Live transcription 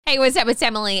Hey, what's up? It's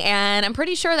Emily, and I'm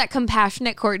pretty sure that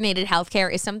compassionate, coordinated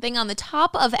healthcare is something on the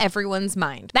top of everyone's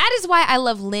mind. That is why I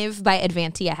love Live by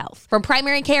Advantia Health. From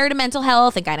primary care to mental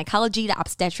health and gynecology to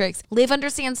obstetrics, Live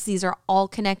understands these are all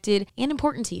connected and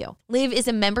important to you. Live is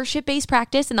a membership-based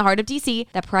practice in the heart of DC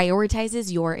that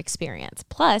prioritizes your experience.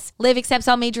 Plus, Live accepts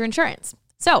all major insurance.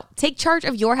 So, take charge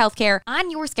of your healthcare on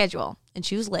your schedule and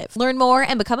choose Live. Learn more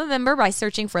and become a member by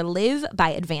searching for Live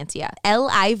by Advantia.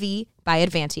 Liv by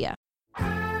Advantia.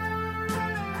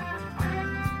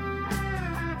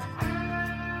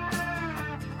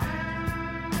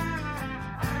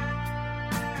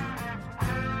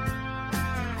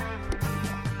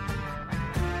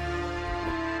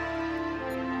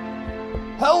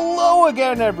 Hello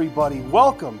again, everybody.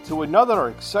 Welcome to another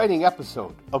exciting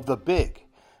episode of the Big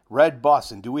Red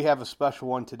Bus. And do we have a special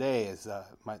one today? As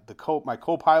my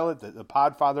co-pilot, the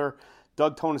Podfather,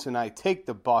 Doug Tonis, and I take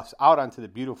the bus out onto the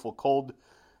beautiful cold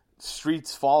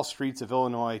fall streets of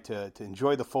Illinois to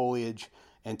enjoy the foliage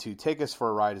and to take us for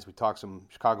a ride as we talk some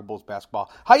Chicago Bulls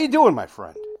basketball. How you doing, my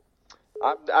friend?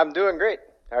 I'm doing great.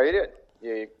 How are you doing?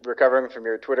 You recovering from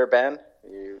your Twitter ban?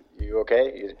 You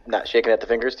okay? You not shaking at the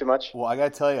fingers too much? Well, I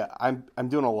got to tell you, I'm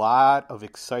doing a lot of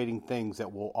exciting things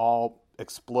that will all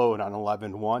explode on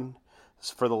 11/1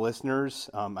 for the listeners.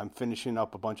 I'm finishing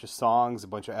up a bunch of songs, a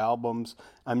bunch of albums.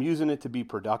 I'm using it to be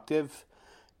productive,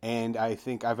 and I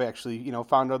think I've actually,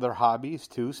 found other hobbies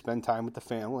too, spend time with the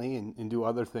family and do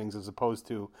other things as opposed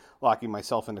to locking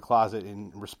myself in the closet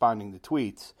and responding to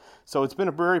tweets. So it's been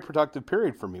a very productive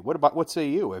period for me. What say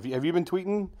you? Have you been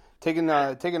tweeting? Taking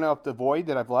up the void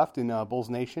that I've left in Bulls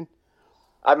Nation?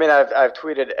 I mean, I've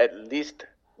tweeted at least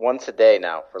once a day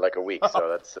now for like a week, so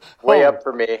that's way up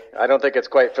for me. I don't think it's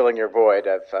quite filling your void.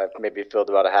 I've maybe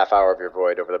filled about a half hour of your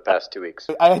void over the past 2 weeks.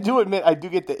 I do admit I do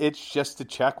get the itch just to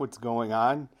check what's going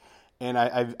on, and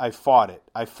I fought it.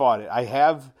 I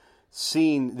have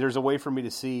seen, there's a way for me to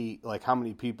see like how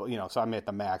many people, so I'm at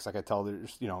the max. I can tell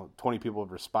there's 20 people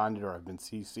have responded or I've been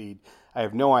CC'd. I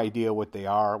have no idea what they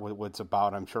are, what it's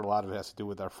about. I'm sure a lot of it has to do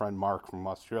with our friend Mark from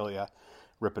Australia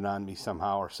ripping on me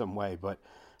somehow or some way. But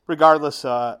regardless,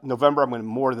 November I'm going to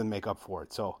more than make up for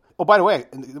it. So, oh, by the way,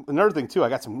 another thing too, I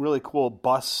got some really cool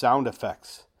bus sound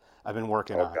effects I've been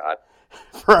working on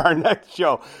for our next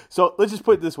show. So let's just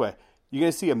put it this way. You're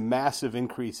going to see a massive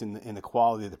increase in the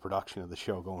quality of the production of the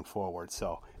show going forward.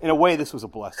 So, in a way, this was a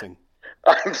blessing.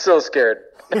 I'm so scared.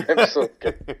 I'm so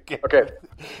scared. Okay.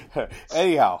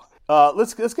 Anyhow,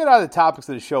 let's get out of the topics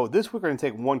of the show. This week, we're going to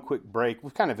take one quick break.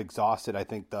 We've kind of exhausted, I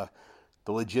think, the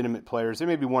legitimate players. There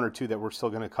may be one or two that we're still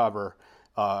going to cover,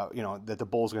 that the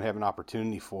Bulls are going to have an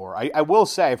opportunity for. I will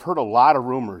say I've heard a lot of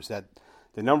rumors that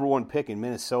the number 1 pick in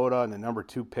Minnesota and the number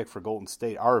 2 pick for Golden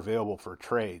State are available for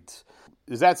trades.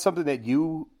 Is that something that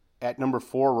you, at number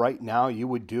 4 right now, you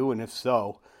would do? And if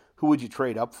so, who would you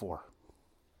trade up for?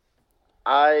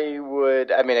 I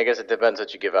guess it depends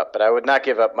what you give up, but I would not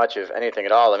give up much of anything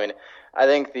at all. I mean, I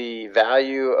think the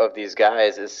value of these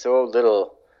guys is so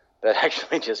little that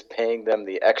actually just paying them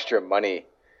the extra money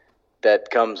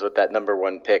that comes with that number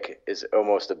 1 pick is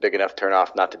almost a big enough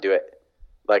turnoff not to do it.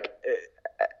 Like,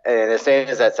 and as sane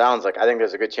as that sounds, like I think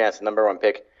there's a good chance the number 1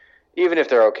 pick, even if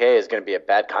they're okay, is going to be a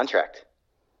bad contract.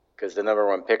 Because the number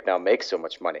 1 pick now makes so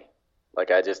much money. Like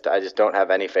I just don't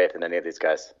have any faith in any of these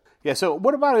guys. Yeah. So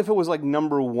what about if it was like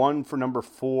number 1 for number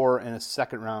 4 and a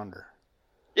second rounder?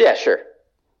 Yeah, sure.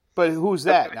 But who's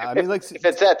that? I mean, like if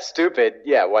it's that stupid,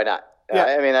 yeah, why not?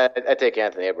 Yeah. I'd take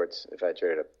Anthony Edwards if I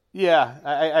traded him. Yeah,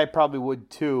 I probably would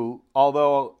too.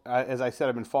 Although, as I said,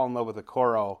 I've been falling in love with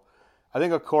Okoro. I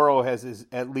think Okoro has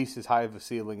at least as high of a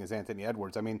ceiling as Anthony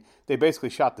Edwards. I mean, they basically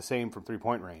shot the same from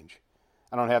 3-point range.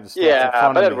 I don't have the stats in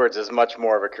front of me. Edwards is much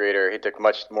more of a creator. He took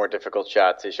much more difficult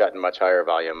shots. He shot in much higher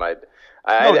volume. I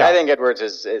think Edwards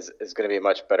is going to be a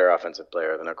much better offensive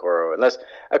player than Okoro, unless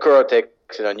Okoro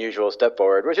takes an unusual step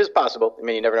forward, which is possible. I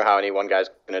mean, you never know how any one guy's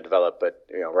going to develop, but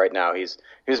right now he's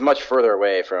much further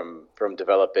away from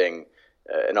developing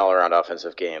an all-around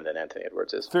offensive game than Anthony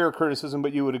Edwards is. Fair criticism,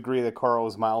 but you would agree that Okoro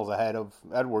is miles ahead of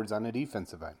Edwards on the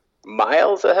defensive end.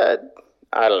 Miles ahead?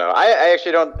 I don't know. I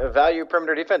actually don't value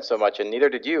perimeter defense so much, and neither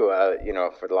did you.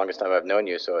 For the longest time I've known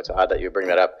you, so it's odd that you bring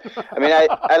that up. I mean,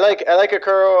 I like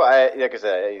Okoro. Like I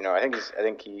said, I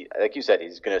think he, like you said,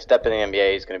 he's going to step in the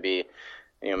NBA. He's going to be,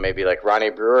 maybe like Ronnie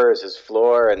Brewer is his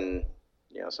floor, and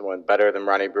someone better than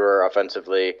Ronnie Brewer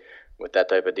offensively with that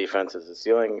type of defense as a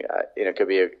ceiling. Could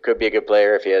be a good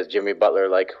player if he has Jimmy Butler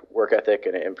like work ethic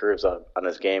and it improves on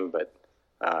his game, but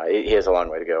he has a long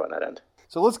way to go on that end.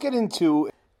 So let's get into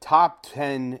top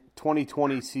 10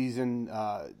 2020 season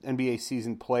NBA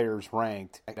season players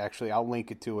ranked. Actually, I'll link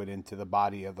it into the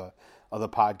body of of the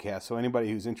podcast. So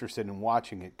anybody who's interested in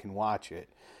watching it can watch it.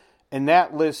 And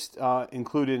that list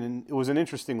included, and it was an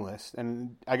interesting list,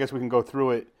 and I guess we can go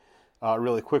through it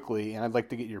really quickly, and I'd like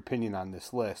to get your opinion on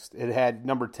this list. It had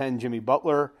number 10, Jimmy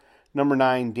Butler, number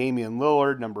 9, Damian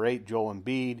Lillard, number 8, Joel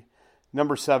Embiid,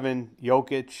 number 7,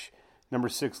 Jokic, number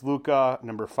 6, Luka,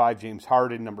 number 5, James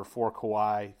Harden, number 4,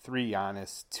 Kawhi, 3,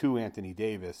 Giannis, 2, Anthony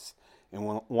Davis, and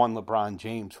 1, LeBron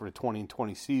James for the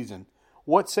 2020 season.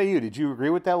 What say you? Did you agree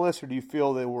with that list, or do you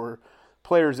feel there were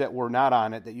players that were not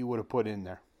on it that you would have put in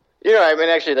there? You know, I mean,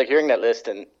 actually, like hearing that list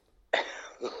and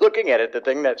looking at it, the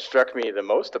thing that struck me the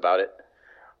most about it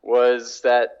was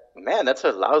that, man, that's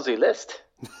a lousy list.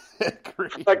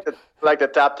 like the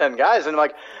top 10 guys, and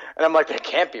I'm like, that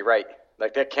can't be right.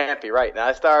 Like, that can't be right. And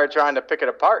I started trying to pick it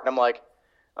apart, and I'm like,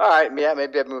 all right, yeah,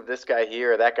 maybe I'd move this guy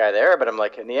here or that guy there, but I'm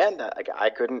like, in the end, I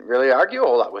couldn't really argue a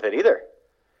whole lot with it either.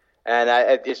 And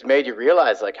it just made you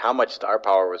realize like how much star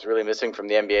power was really missing from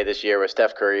the NBA this year, with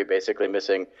Steph Curry basically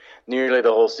missing nearly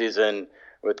the whole season,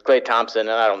 with Klay Thompson,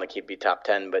 and I don't think he'd be top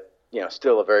 10, but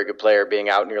still a very good player, being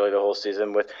out nearly the whole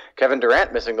season, with Kevin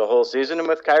Durant missing the whole season, and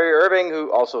with Kyrie Irving,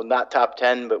 who also not top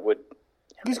 10 but would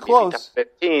he's close top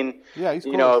 15. Yeah, he's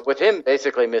close. With him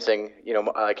basically missing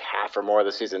like half or more of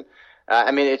the season.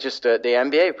 I mean, it's just the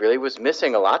NBA really was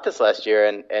missing a lot this last year,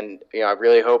 and I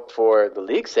really hope for the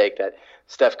league's sake that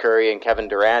Steph Curry and Kevin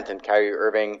Durant and Kyrie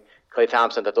Irving, Klay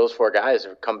Thompson, that those 4 guys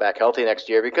come back healthy next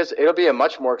year, because it'll be a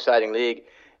much more exciting league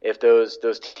if those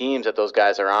teams that those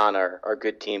guys are on are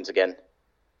good teams again.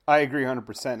 I agree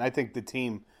 100%. I think the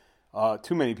team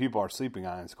too many people are sleeping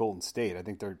on is Golden State. I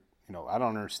think they're, I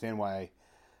don't understand why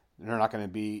they're not going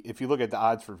to be. If you look at the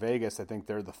odds for Vegas, I think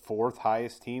they're the 4th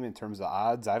highest team in terms of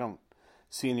odds. I don't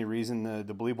see any reason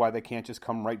to believe why they can't just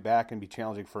come right back and be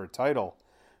challenging for a title,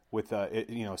 with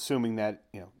assuming that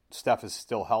Steph is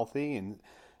still healthy and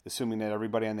assuming that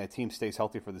everybody on that team stays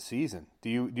healthy for the season. Do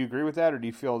you agree with that, or do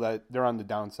you feel that they're on the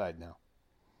downside now?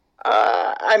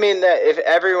 I mean, if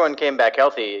everyone came back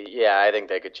healthy, yeah, I think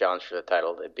they could challenge for the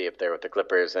title. They'd be up there with the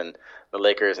Clippers and the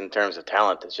Lakers in terms of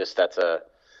talent. It's just it's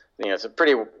a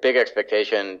pretty big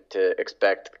expectation to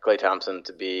expect Klay Thompson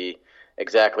to be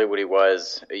exactly what he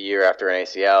was a year after an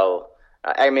ACL.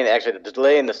 I mean, actually, the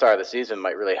delay in the start of the season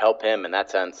might really help him in that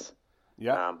sense.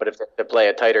 Yeah. But if they play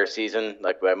a tighter season,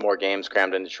 like with more games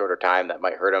crammed into shorter time, that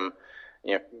might hurt him.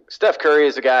 Steph Curry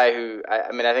is a guy who,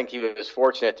 I think he was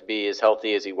fortunate to be as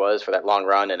healthy as he was for that long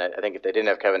run. And I think if they didn't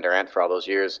have Kevin Durant for all those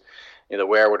years, the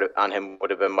wear on him would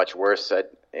have been much worse.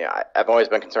 I've always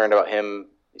been concerned about him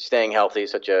staying healthy,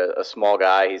 such a small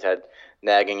guy. He's had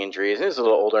nagging injuries. He's a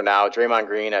little older now. Draymond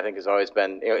Green, I think, has always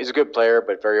been, he's a good player,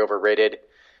 but very overrated.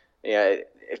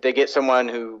 If they get someone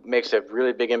who makes a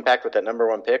really big impact with that number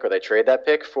 1 pick, or they trade that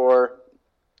pick for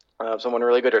someone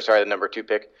really good, the number 2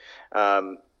 pick,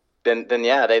 then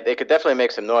yeah, they could definitely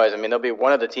make some noise. I mean, they'll be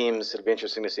one of the teams. It'll be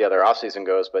interesting to see how their offseason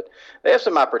goes, but they have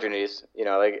some opportunities,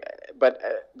 but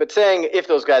saying if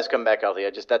those guys come back healthy,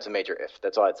 that's a major if.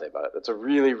 That's all I'd say about it. That's a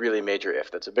really, really major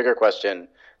if. That's a bigger question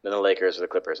than the Lakers or the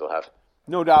Clippers will have.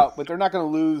 No doubt, but they're not going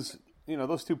to lose.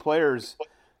 Those 2 players,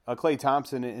 Klay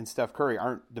Thompson and Steph Curry,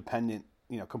 aren't dependent,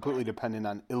 completely dependent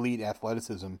on elite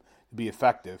athleticism to be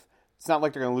effective. It's not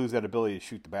like they're going to lose that ability to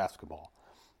shoot the basketball.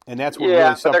 And that's what really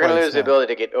separates but they're going to lose them. the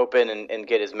ability to get open and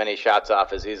get as many shots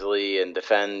off as easily and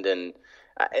defend. And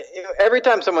every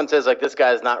time someone says, like, this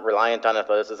guy's not reliant on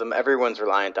athleticism, everyone's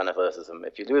reliant on athleticism.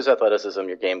 If you lose athleticism,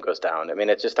 your game goes down. I mean,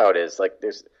 it's just how it is. Like,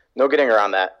 there's no getting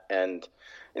around that. And,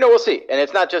 we'll see. And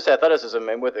it's not just athleticism.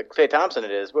 And with Klay Thompson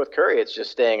it is. With Curry, it's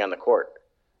just staying on the court.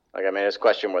 Like, I mean, it's a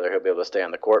question whether he'll be able to stay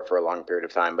on the court for a long period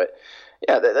of time. But,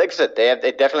 yeah, like I said, they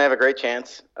definitely have a great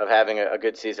chance of having a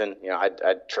good season.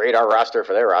 I'd trade our roster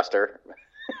for their roster.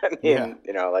 I mean,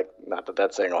 not that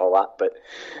that's saying a whole lot. But,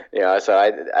 so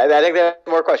I think they have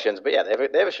more questions. But, yeah,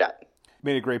 they have a shot.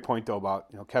 Made a great point, though, about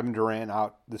Kevin Durant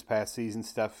out this past season,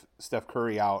 Steph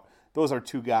Curry out. Those are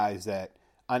 2 guys that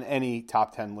on any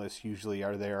top 10 list usually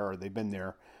are there, or they've been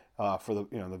there for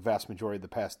the vast majority of the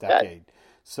past decade.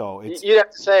 So you'd have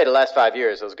to say the last 5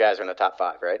 years those guys are in the top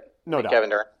 5, right? No doubt.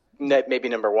 Kevin Durant, maybe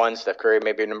number 1. Steph Curry,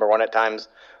 maybe number 1 at times.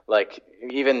 Like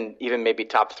even maybe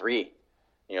top 3.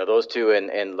 Those 2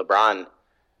 and LeBron,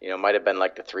 might have been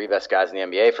like the 3 best guys in the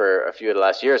NBA for a few of the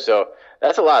last years. So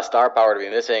that's a lot of star power to be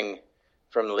missing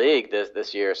from the league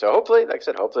this year. So hopefully, like I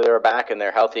said, they're back and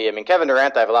they're healthy. I mean, Kevin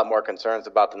Durant, I have a lot more concerns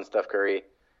about than Steph Curry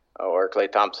or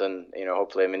Klay Thompson.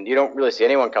 Hopefully, I mean, you don't really see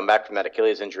anyone come back from that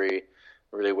Achilles injury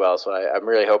really well. So I'm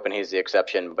really hoping he's the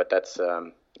exception, but that's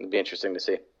it'd be interesting to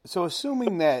see. So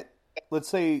assuming that, let's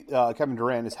say Kevin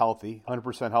Durant is healthy,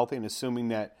 100% healthy, and assuming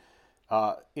that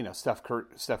Steph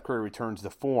Curry returns to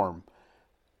form,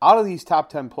 Out of these top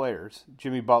 10 players,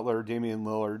 Jimmy Butler, Damian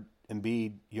Lillard,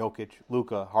 Embiid, Jokic,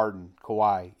 Luka, Harden,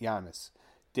 Kawhi, Giannis,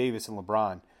 Davis, and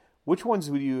LeBron, which ones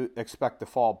would you expect to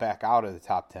fall back out of the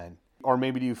top 10? Or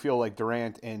maybe do you feel like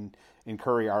Durant and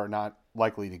Curry are not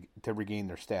likely to regain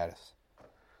their status?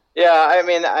 Yeah, I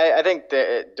mean, I think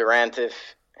that Durant,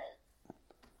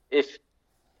 if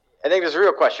I think there's a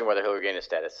real question whether he'll regain his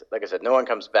status. Like I said, no one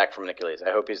comes back from an Achilles.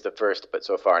 I hope he's the first, but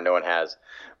so far no one has.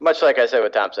 Much like I said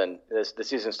with Thompson, the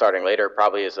season starting later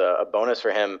probably is a bonus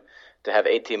for him to have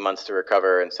 18 months to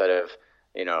recover instead of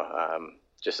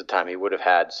just the time he would have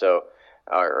had. So,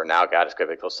 or now, God, it's going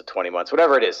to be close to 20 months.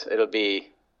 Whatever it is, it'll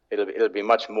be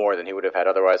much more than he would have had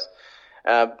otherwise.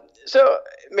 So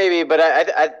maybe, but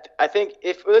I think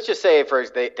if let's just say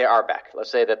they are back.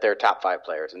 Let's say that they're top 5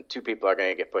 players and 2 people are going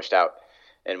to get pushed out.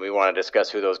 And we want to discuss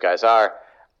who those guys are.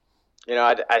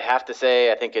 I'd have to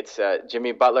say I think it's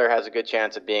Jimmy Butler has a good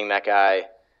chance of being that guy.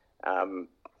 I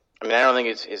don't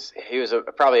think he was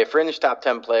probably a fringe top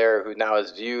 10 player who now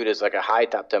is viewed as like a high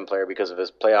top 10 player because of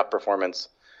his playoff performance.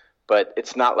 But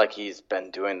it's not like he's been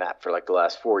doing that for like the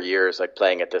last 4 years, like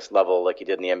playing at this level like he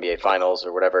did in the NBA Finals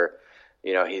or whatever.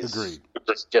 He's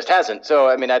just hasn't. So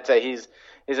I'd say he's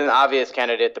an obvious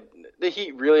candidate. The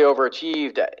Heat really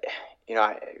overachieved.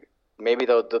 Maybe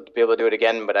they'll be able to do it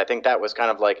again, but I think that was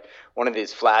kind of like one of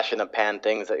these flash in the pan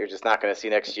things that you're just not going to see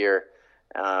next year.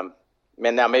 Now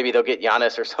maybe they'll get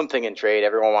Giannis or something in trade.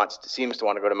 Everyone seems to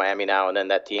want to go to Miami now, and then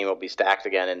that team will be stacked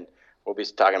again, and we'll be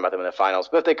talking about them in the finals.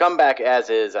 But if they come back as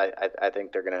is, I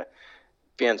think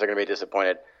fans are going to be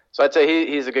disappointed. So I'd say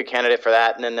he's a good candidate for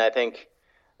that. And then I think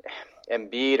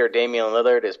Embiid or Damian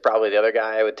Lillard is probably the other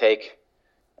guy I would take.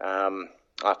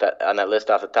 On that list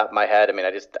off the top of my head.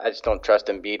 I just don't trust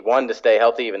Embiid, one, to stay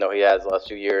healthy, even though he has the last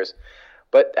few years.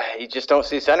 But you just don't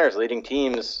see centers leading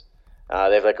teams.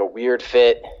 They have like a weird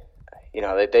fit.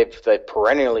 They've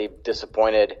perennially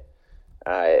disappointed.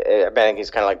 I think he's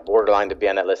kind of like borderline to be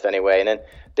on that list anyway. And then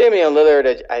Damian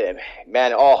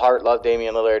Lillard, all heart love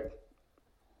Damian Lillard.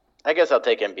 I guess I'll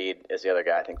take Embiid as the other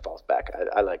guy I think falls back.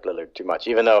 I like Lillard too much,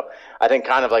 even though I think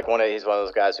kind of like he's one of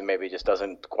those guys who maybe just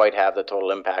doesn't quite have the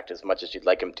total impact as much as you'd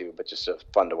like him to, but just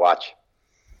fun to watch.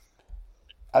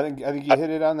 I think you hit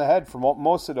it on the head for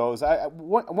most of those.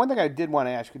 One thing I did want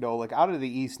to ask you though, like out of the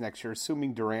East next year,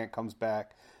 assuming Durant comes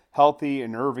back healthy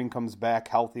and Irving comes back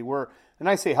healthy, and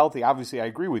I say healthy, obviously I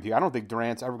agree with you. I don't think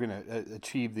Durant's ever going to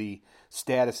achieve the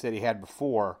status that he had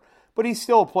before. But he's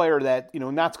still a player that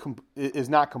is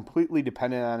not completely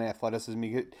dependent on athleticism.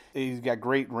 He's got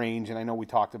great range, and I know we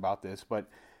talked about this, but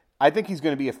I think he's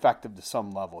going to be effective to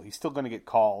some level. He's still going to get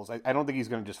calls. I don't think he's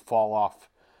going to just fall off,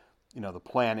 the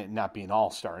planet and not be an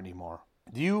all-star anymore.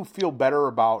 Do you feel better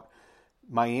about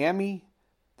Miami,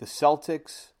 the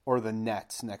Celtics, or the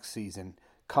Nets next season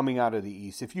coming out of the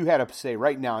East? If you had to say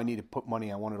right now, I need to put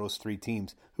money on one of those 3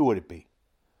 teams, who would it be?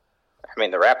 The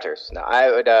Raptors. No,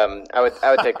 I would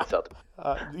take the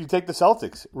Celtics. You take the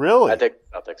Celtics, really? I take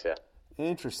the Celtics, yeah.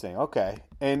 Interesting. Okay.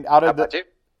 And out of about you?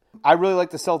 I really like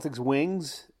the Celtics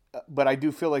wings, but I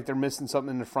do feel like they're missing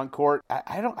something in the front court.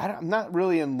 I'm not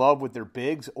really in love with their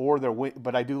bigs or their wing,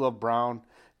 but I do love Brown.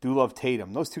 Do love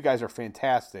Tatum. Those 2 guys are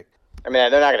fantastic. They're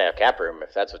not going to have cap room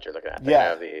if that's what you're looking at.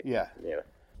 Yeah.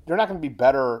 They're not going to be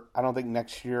better, I don't think,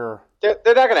 next year. They're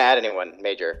not going to add anyone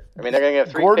major. They're going to get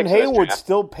 3 Gordon picks Hayward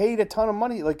still paid a ton of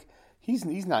money. Like he's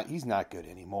not good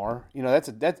anymore.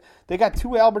 They got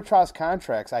 2 albatross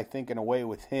contracts, I think, in a way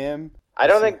with him. I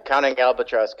don't think counting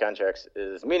albatross contracts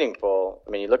is meaningful.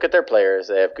 You look at their players.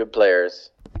 They have good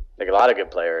players. Like a lot of good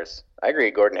players. I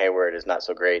agree. Gordon Hayward is not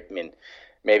so great.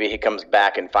 Maybe he comes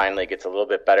back and finally gets a little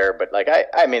bit better. But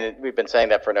we've been saying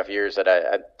that for enough years that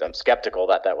I'm skeptical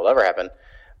that will ever happen.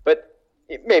 But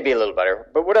it may be a little better,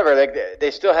 but whatever.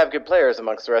 They still have good players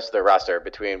amongst the rest of their roster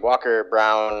between Walker,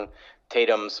 Brown,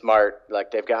 Tatum, Smart.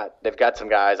 They've got some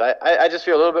guys. I just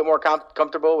feel a little bit more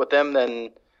comfortable with them than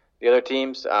the other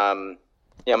teams.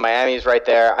 Miami's right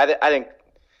there. I think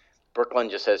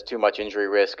Brooklyn just has too much injury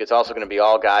risk. It's also going to be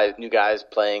all new guys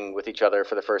playing with each other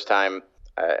for the first time.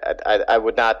 I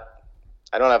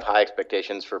don't have high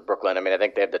expectations for Brooklyn. I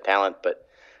think they have the talent, but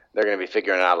they're going to be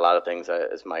figuring out a lot of things,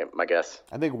 is my guess.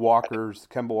 I think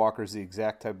Kemba Walker's the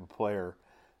exact type of player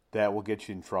that will get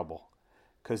you in trouble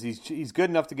because he's good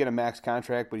enough to get a max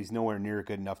contract, but he's nowhere near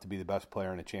good enough to be the best player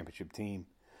on a championship team.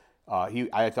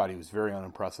 I thought he was very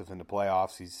unimpressive in the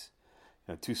playoffs. He's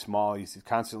too small. He's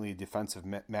constantly a defensive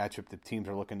matchup that teams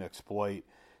are looking to exploit.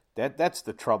 That's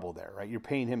the trouble there, right? You're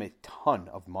paying him a ton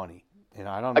of money, and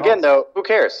I don't know. Again, though, who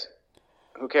cares?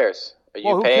 Who cares? Are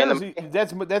you paying them?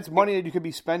 That's money that you could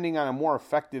be spending on a more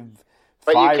effective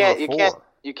but 5 or 4.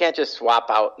 You can't just swap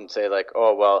out and say like,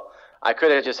 oh well, I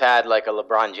could have just had like a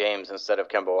LeBron James instead of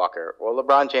Kemba Walker. Well,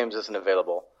 LeBron James isn't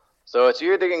available. So it's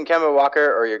you're either getting Kemba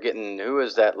Walker or you're getting, who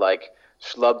is that like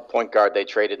schlub point guard they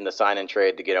traded in the sign and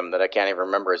trade to get him that I can't even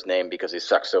remember his name because he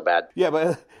sucks so bad. Yeah,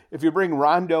 but if you bring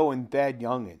Rondo and Thad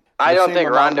Young in. I don't think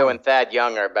Rondo and Thad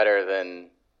Young are better than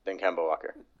Kemba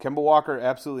Walker. Kemba Walker,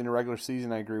 absolutely in the regular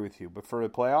season, I agree with you. But for the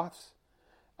playoffs,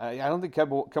 I don't think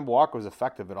Kemba Walker was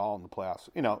effective at all in the playoffs.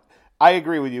 You know, I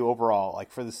agree with you overall.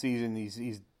 Like for the season,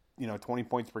 he's 20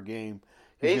 points per game.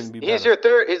 He's your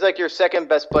third. He's like your second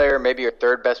best player, maybe your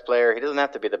third best player. He doesn't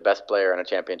have to be the best player on a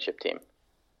championship team.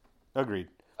 Agreed.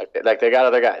 Like they got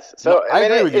other guys. So no, I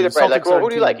agree with you. Like, well, who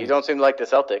do you like? You don't seem to like the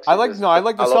Celtics. I like the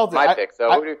Celtics. My pick. So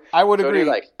I would agree. Who do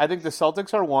you like? I think the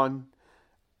Celtics are 1.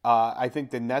 I think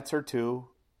the Nets are 2.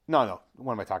 No.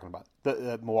 What am I talking about?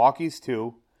 The Milwaukee's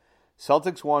 2.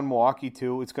 Celtics 1, Milwaukee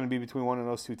 2. It's going to be between one of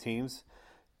those two teams.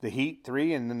 The Heat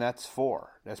 3 and the Nets 4.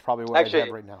 That's probably what I have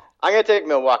right now. I'm going to take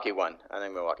Milwaukee 1. I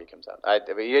think Milwaukee comes out.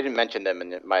 You didn't mention them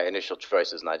in my initial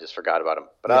choices, and I just forgot about them.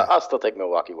 But yeah. I'll still take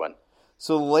Milwaukee 1.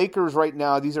 So the Lakers right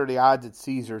now, these are the odds at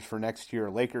Caesars for next year.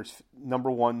 Lakers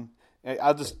number 1.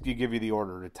 I'll just give you the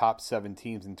order, the top 7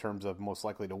 teams in terms of most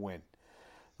likely to win.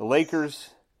 The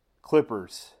Lakers,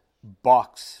 Clippers,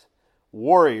 Bucks,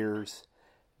 Warriors,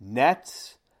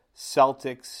 Nets,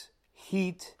 Celtics,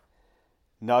 Heat,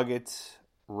 Nuggets,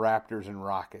 Raptors, and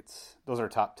Rockets. Those are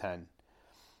top 10.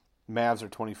 Mavs are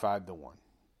 25-1.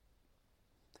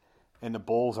 And the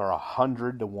Bulls are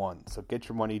 100-1. So get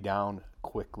your money down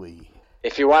quickly.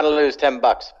 If you want to lose $10,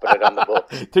 put it on the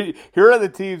Bulls. Here are the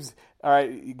teams. All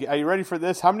right, are you ready for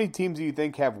this? How many teams do you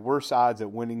think have worse odds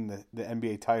at winning the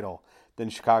NBA title than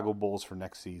Chicago Bulls for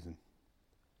next season?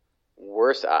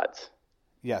 Worse odds?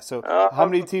 Yeah, so how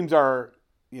many teams are,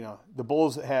 the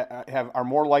Bulls are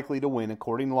more likely to win,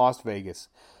 according to Las Vegas,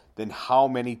 than how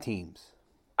many teams?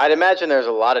 I'd imagine there's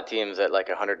a lot of teams at like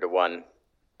 100-1,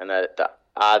 and that the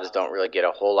odds don't really get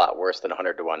a whole lot worse than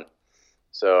 100-1.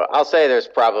 So I'll say there's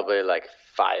probably like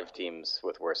 5 teams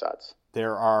with worse odds.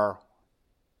 There are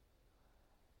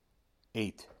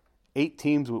 8. 8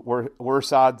 teams with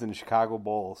worse odds than the Chicago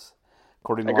Bulls,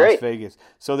 according to Las Vegas.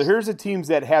 So here's the teams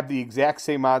that have the exact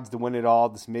same odds to win it all.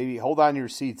 This maybe hold on to your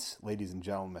seats, ladies and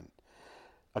gentlemen.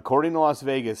 According to Las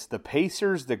Vegas, the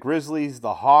Pacers, the Grizzlies,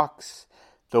 the Hawks,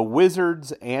 the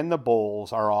Wizards, and the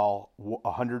Bulls are all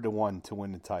 100-1 to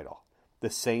win the title. The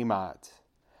same odds.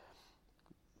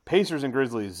 Pacers and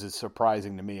Grizzlies is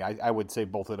surprising to me. I would say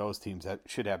both of those teams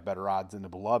should have better odds than the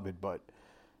Beloved, but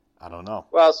I don't know.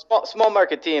 Well, small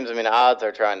market teams, odds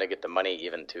are trying to get the money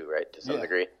even too, right, to some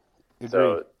degree. Agreed.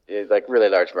 So, like really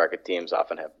large market teams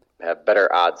often have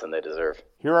better odds than they deserve.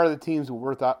 Here are the teams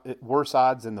with worse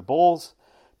odds than the Bulls: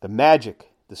 the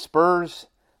Magic, the Spurs,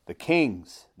 the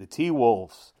Kings, the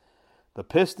T-Wolves, the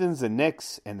Pistons, the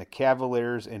Knicks, and the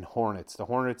Cavaliers and Hornets. The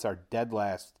Hornets are dead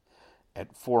last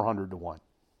at 400-1.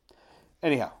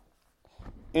 Anyhow,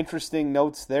 interesting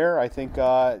notes there. I think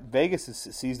Vegas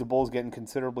sees the Bulls getting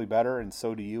considerably better, and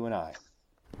so do you and I.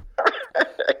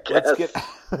 Let's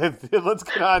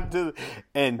get on to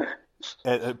and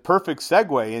a perfect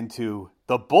segue into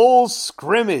the Bulls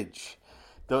scrimmage.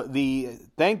 The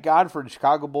thank God for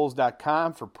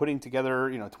ChicagoBulls.com for putting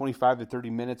together 25 to 30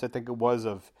 minutes, I think it was,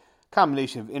 of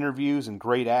combination of interviews and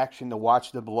great action to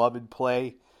watch the Beloved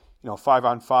play.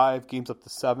 5-on-5 games up to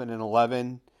 7 and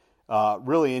 11.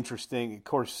 Really interesting. Of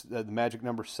course, the Magic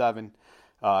number 7.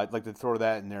 I'd like to throw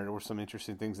that in there. There were some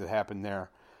interesting things that happened there.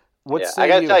 I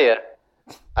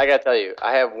gotta tell you,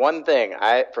 I have one thing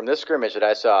from this scrimmage that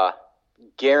I saw,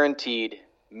 guaranteed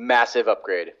massive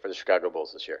upgrade for the Chicago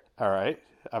Bulls this year. All right,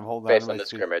 I'm holding based on the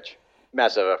scrimmage,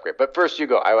 massive upgrade. But first, you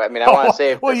go. I want to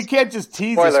save. Well, you can't just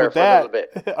tease us with that. A little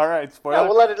bit. All right, spoiler.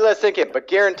 No, let's sink in. But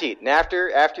guaranteed. And after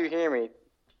you hear me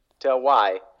tell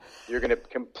why, you're going to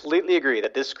completely agree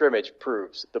that this scrimmage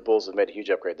proves the Bulls have made a huge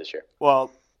upgrade this year.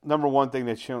 Well, number one thing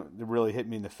that really hit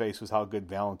me in the face was how good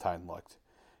Valentine looked.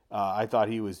 I thought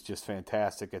he was just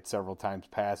fantastic at several times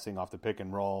passing off the pick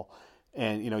and roll.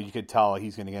 And, you could tell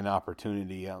he's going to get an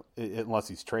opportunity, unless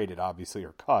he's traded, obviously,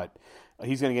 or cut.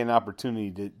 He's going to get an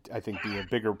opportunity to, I think, be a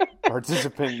bigger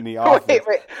participant in the offense.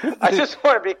 Wait. I just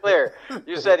want to be clear.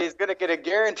 You said he's going to get a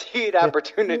guaranteed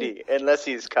opportunity unless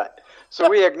he's cut. So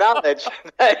we acknowledge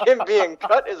that him being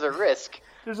cut is a risk.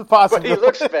 There's a possibility. But he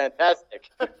looks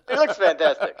fantastic.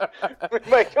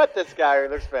 We might cut this guy who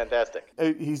looks fantastic.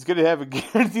 He's going to have a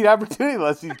guaranteed opportunity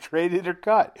unless he's traded or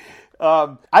cut.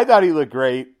 I thought he looked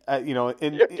great.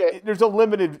 There's a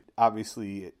limited,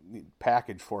 obviously,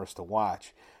 package for us to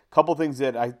watch. A couple things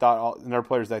that I thought, and our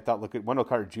players that I thought looked good. Wendell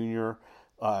Carter Jr.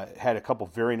 Had a couple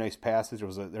very nice passes.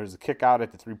 There was a kick out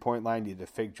at the 3-point line. He had a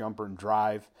fake jumper and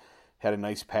drive. had a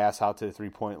nice pass out to the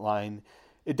 3-point line.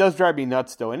 It does drive me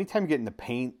nuts, though. Anytime you get in the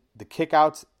paint, the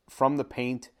kickouts from the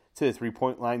paint to the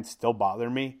 3-point line still bother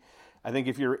me. I think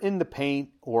if you're in the paint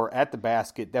or at the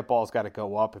basket, that ball's got to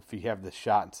go up if you have the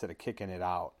shot instead of kicking it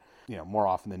out, more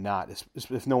often than not,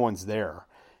 if no one's there.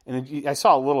 And I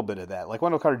saw a little bit of that. Like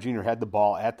Wendell Carter Jr. had the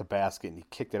ball at the basket and he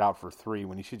kicked it out for 3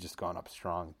 when he should have just gone up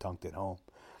strong and dunked it home.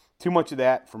 Too much of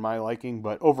that for my liking,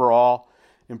 but overall,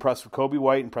 impressed with Kobe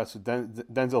White, impressed with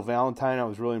Denzel Valentine. I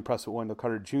was really impressed with Wendell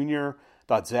Carter Jr.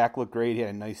 Thought Zach looked great. He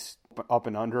had a nice up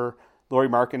and under. Lauri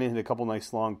Markkanen hit a couple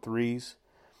nice long threes.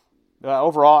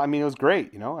 Overall, it was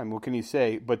great. What can you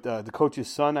say? But the coach's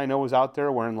son, I know, was out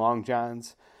there wearing long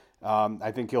johns.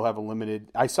 I think he'll have a limited.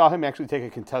 I saw him actually take a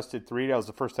contested 3. That was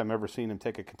the first time I've ever seen him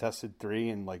take a contested 3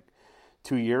 in like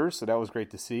 2 years. So that was great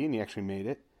to see, and he actually made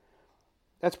it.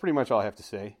 That's pretty much all I have to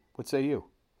say. What say you?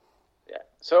 Yeah.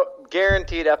 So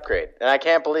guaranteed upgrade, and I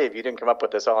can't believe you didn't come up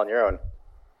with this all on your own.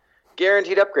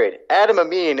 Guaranteed upgrade. Adam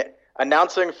Amin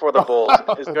announcing for the Bulls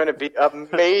is going to be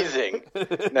amazing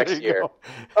next year.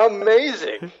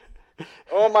 Amazing.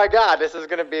 Oh my God, this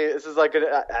is like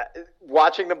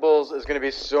watching the Bulls is going to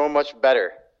be so much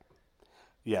better.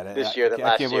 Yeah, this year than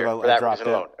last year for that reason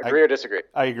alone. Agree or disagree?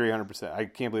 I agree 100%. I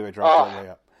can't believe I dropped that way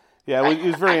up. Yeah, it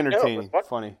was very entertaining.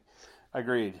 Funny.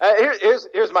 Agreed.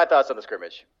 Here's my thoughts on the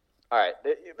scrimmage. All right,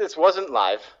 this wasn't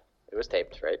live. It was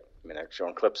taped, right? I've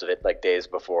shown clips of it like days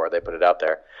before they put it out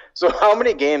there. So how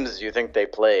many games do you think they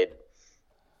played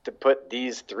to put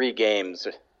these 3 games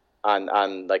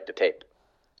on like the tape?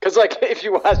 Because if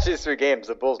you watch these 3 games,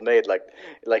 the Bulls made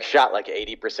like shot like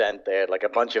 80%. They had like a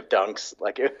bunch of dunks.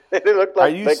 Like it looked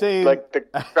like the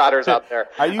Trotters out there.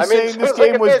 Are you saying this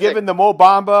game was given the Mo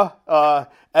Bamba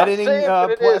editing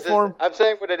platform? I'm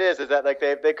saying what it is that like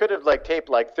they could have like taped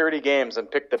like 30 games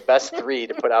and picked the best 3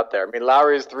 to put out there.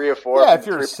 Lowry's 3 or 4. Yeah, if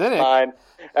you're a cynic.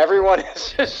 Everyone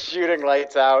is just shooting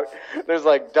lights out. There's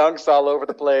like dunks all over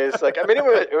the place.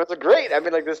 It was a great.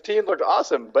 This team looked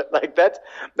awesome. But like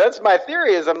that's my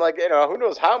theory is I'm like, who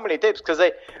knows how many tapes, because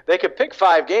they could pick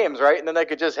 5 games, right? And then they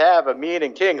could just have Amin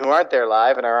and King, who aren't there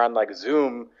live and are on like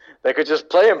Zoom. They could just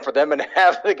play them for them and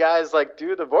have the guys like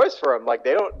do the voice for them. Like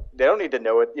they don't need to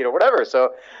know it, whatever.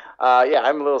 So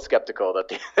I'm a little skeptical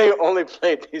that they only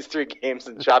played these 3 games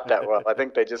and shot that well. I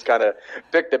think they just kind of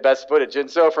picked the best footage. And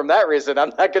so from that reason, I'm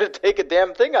not going to take a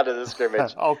damn thing out of the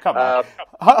scrimmage. Oh, come on.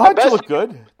 How'd you look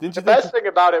good? The best thing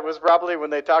about it was probably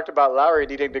when they talked about Lowry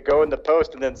needing to go in the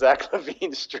post and then Zach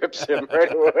LaVine strips him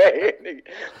right away.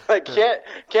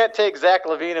 Can't take Zach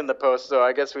LaVine in the post, so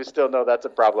I guess we still know that's a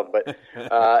problem. But,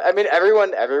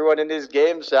 everyone in these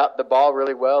games shot the ball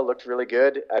really well, looked really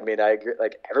good. I agree.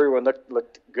 Like, everyone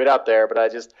looked good out there, but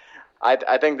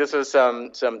I think this was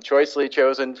some choicely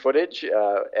chosen footage,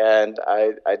 and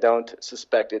I don't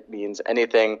suspect it means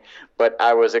anything, but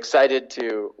I was excited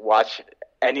to watch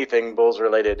anything Bulls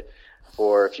related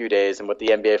for a few days, and with the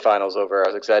NBA Finals over, I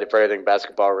was excited for anything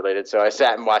basketball related, so I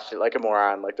sat and watched it like a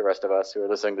moron, like the rest of us who are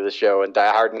listening to the show, and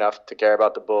die hard enough to care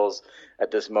about the Bulls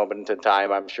at this moment in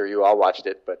time. I'm sure you all watched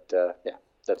it, but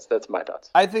that's my thoughts.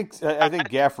 I think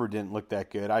Gafford didn't look that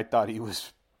good. I thought he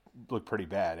looked pretty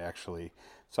bad, actually.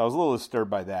 So I was a little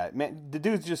disturbed by that. Man, the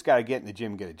dude's just got to get in the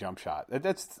gym and get a jump shot.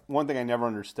 That's one thing I never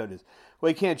understood is, well,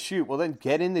 he can't shoot. Well, then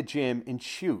get in the gym and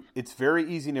shoot. It's very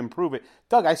easy to improve it.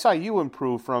 Doug, I saw you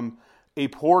improve from a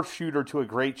poor shooter to a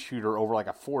great shooter over like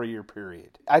a 4-year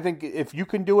period. I think if you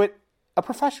can do it, a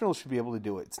professional should be able to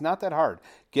do it. It's not that hard.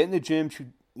 Get in the gym, shoot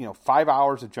 5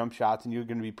 hours of jump shots, and you're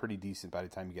going to be pretty decent by the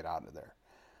time you get out of there.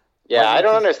 Yeah, I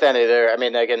don't understand either.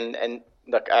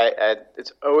 Look,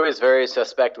 it's always very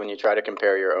suspect when you try to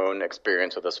compare your own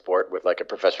experience with a sport with like a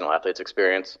professional athlete's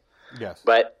experience. Yes.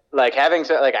 But I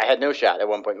had no shot at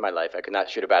one point in my life. I could not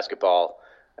shoot a basketball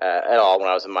at all when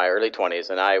I was in my early 20s,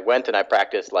 and I went and I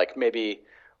practiced like maybe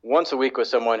once a week with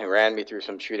someone who ran me through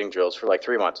some shooting drills for like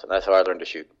 3 months, and that's how I learned to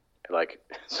shoot.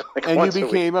 And you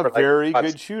became a very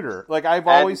good shooter. Like I've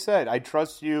always said, I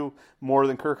trust you more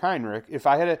than Kirk Heinrich. If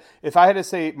I had to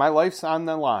say my life's on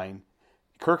the line,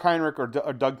 Kirk Heinrich or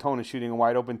Doug Tone is shooting a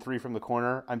wide open 3 from the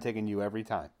corner, I'm taking you every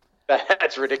time.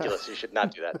 That's ridiculous. You should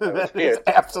not do that. That is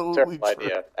absolutely terrible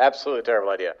idea. Absolutely terrible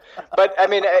idea. But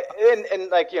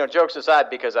and jokes aside,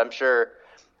 because I'm sure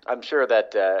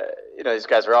that these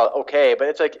guys are all okay. But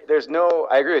it's like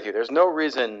I agree with you. There's no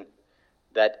reason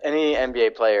that any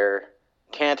NBA player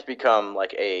can't become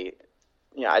like I'd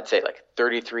say like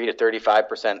 33 to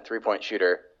 35% 3-point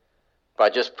shooter by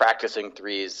just practicing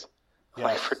threes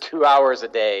like for 2 hours a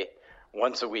day,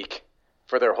 once a week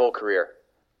for their whole career.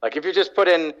 Like if you just put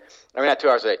in, not 2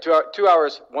 hours a day, 2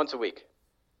 hours once a week.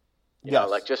 You know,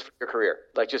 like just for your career,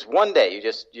 like just one day, you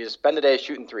just spend a day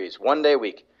shooting threes, one day a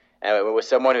week, and with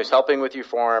someone who's helping with your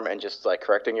form and just like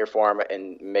correcting your form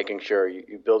and making sure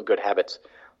you build good habits.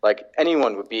 Like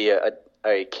anyone would be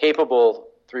a capable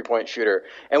 3-point shooter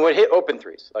and would hit open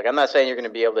threes. Like I'm not saying you're going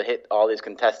to be able to hit all these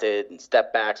contested and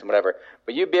step backs and whatever,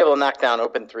 but you'd be able to knock down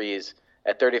open threes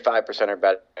at 35% or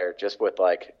better just with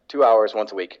like 2 hours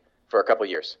once a week for a couple of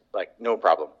years. Like no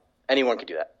problem. Anyone could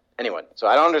do that. Anyone. So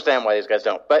I don't understand why these guys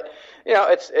don't. But, you know,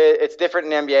 it's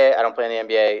different in the NBA. I don't play in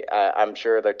the NBA. I'm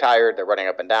sure they're tired. They're running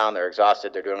up and down. They're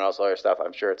exhausted. They're doing all this other stuff.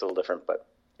 I'm sure it's a little different. But,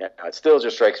 yeah, it still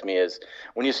just strikes me as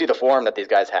when you see the form that these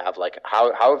guys have, like,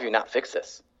 how have you not fixed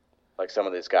this? Like some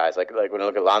of these guys. Like when you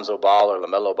look at Lonzo Ball or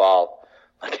LaMelo Ball,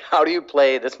 like how do you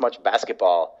play this much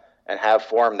basketball and have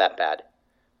form that bad?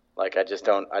 Like I just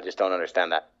don't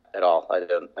understand that at all. I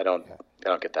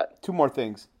don't get that. Two more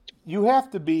things. You have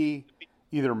to be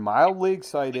either mildly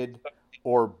excited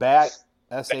or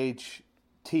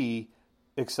SHT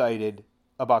excited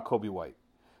about Kobe White.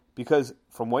 Because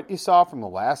from what you saw from the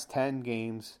last 10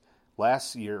 games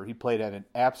last year, he played at an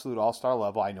absolute all-star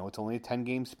level. I know it's only a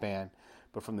 10-game span,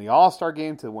 but from the all-star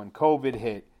game to when COVID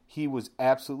hit, he was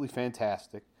absolutely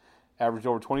fantastic. Averaged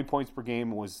over 20 points per game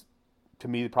and was, to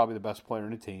me, probably the best player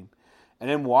in the team. And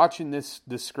then watching this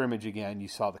scrimmage again, you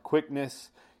saw the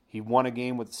quickness. He won a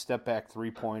game with a step-back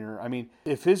three-pointer. I mean,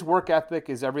 if his work ethic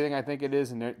is everything I think it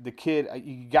is, and the kid,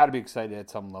 you got to be excited at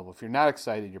some level. If you're not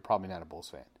excited, you're probably not a Bulls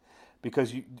fan,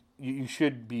 because you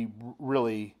should be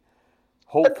really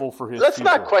hopeful for his Let's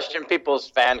future. not question people's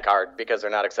fan card because they're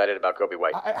not excited about Kobe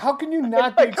White. How can you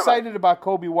not be excited about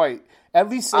Kobe White? At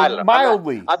least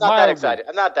mildly. I'm not that excited.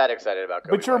 I'm not that excited about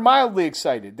Kobe But you're White. mildly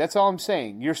excited. That's all I'm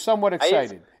saying. You're somewhat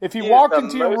excited. If he walked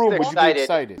into your room, would you be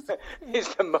excited?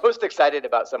 He's the most excited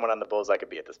about someone on the Bulls I could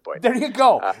be at this point. There you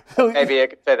go. Maybe I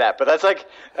could say that, but that's like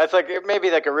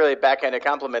maybe like a really backhanded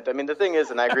compliment. I mean, the thing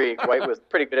is, and I agree, White was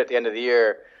pretty good at the end of the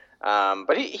year.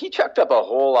 But he chucked up a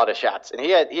whole lot of shots, and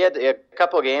he had a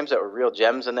couple of games that were real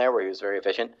gems in there where he was very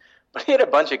efficient. But he had a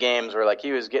bunch of games where like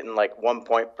he was getting like 1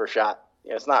 point per shot. You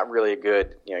know, it's not really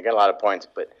good. You know, he got a lot of points,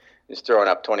 but he's throwing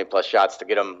up 20 plus shots to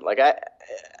get them. Like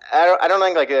I don't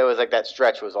think like it was like that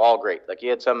stretch was all great. Like he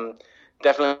had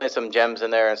definitely some gems in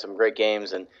there and some great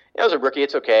games. And you know, as a rookie,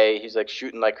 it's okay. He's like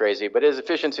shooting like crazy, but his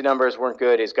efficiency numbers weren't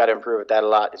good. He's got to improve at that a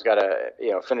lot. He's got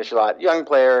to finish a lot. Young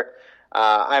player.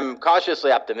 I'm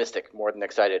cautiously optimistic, more than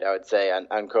excited, I would say,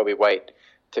 on Kobe White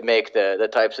to make the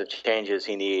types of changes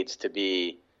he needs to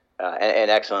be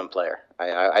an excellent player.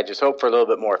 I just hope for a little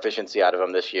bit more efficiency out of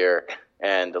him this year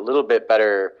and a little bit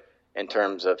better in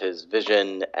terms of his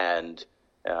vision and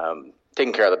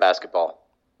taking care of the basketball.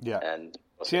 Yeah. And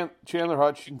Chandler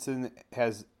Hutchinson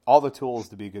has all the tools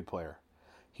to be a good player.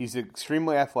 He's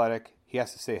extremely athletic. He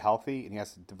has to stay healthy, and he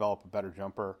has to develop a better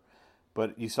jumper.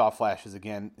 But you saw flashes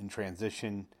again in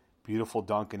transition. Beautiful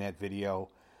dunk in that video.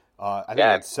 I think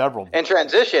that's several. In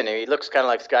transition, he looks kind of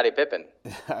like Scottie Pippen.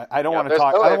 I don't want to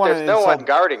talk. I don't want to no insult. one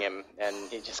guarding him, and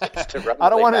he just gets to run. I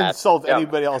don't want to fast. insult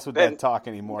anybody else with that talk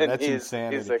anymore. That's he's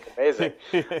insanity. He's like amazing.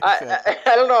 I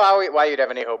don't know why you'd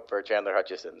have any hope for Chandler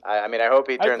Hutchison. I mean, I hope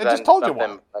he turns I just told you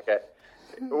something like a.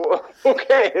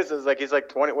 Okay, this is like he's like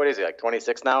 20. What is he, like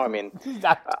 26 now? I mean, he's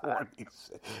not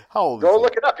 26. How old? Go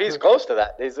look it up. He's close to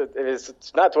that.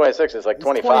 It's not 26. It's like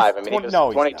 25. I mean, he was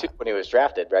 22 when he was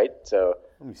drafted, right? So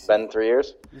it's been 3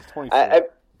 years. He's 24. I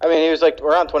mean, he was like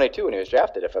around 22 when he was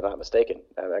drafted, if I'm not mistaken.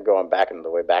 I'm going back into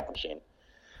the way back machine.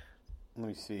 Let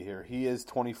me see here. He is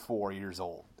 24 years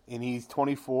old, and he's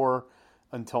 24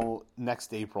 until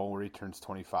next April, where he turns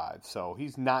 25. So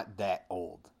he's not that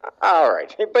old. All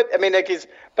right, but I mean, like he's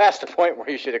past the point where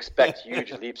you should expect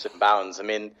huge leaps and bounds. I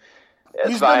mean,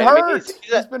 it's fine. Been hurt. I mean,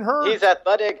 he's been hurt. He's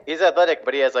athletic,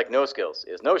 but he has like no skills.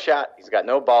 He has no shot. He's got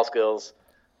no ball skills.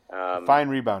 Fine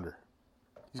rebounder.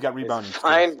 He's got rebounding.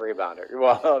 Fine rebounder.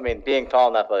 Well, I mean, being tall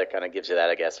and athletic kind of gives you that,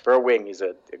 I guess. For a wing, he's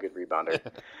a good rebounder.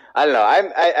 I don't know.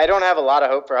 I don't have a lot of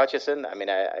hope for Hutchison. I mean,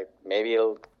 maybe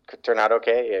it'll turn out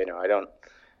okay. You know, I don't.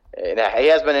 He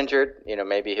has been injured. You know,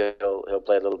 maybe he'll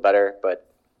play a little better, but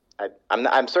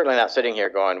I'm certainly not sitting here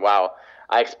going, wow,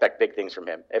 I expect big things from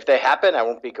him. If they happen, I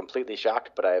won't be completely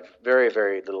shocked, but I have very,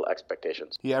 very little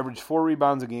expectations. He averaged 4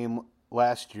 rebounds a game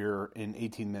last year in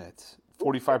 18 minutes,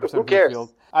 45% Who cares? from the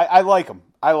field. I like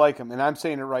him. And I'm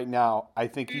saying it right now. I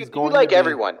think he's going to like be,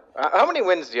 everyone. How many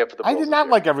wins do you have for the Bulls? I did not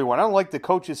like everyone. I don't like the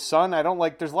coach's son.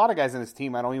 There's a lot of guys on this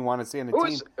team I don't even want to see on the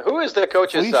team. Who is the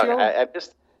coach's Felicio?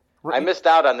 son? I missed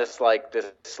out on this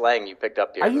slang you picked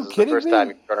up here. Are you kidding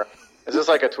me? Is this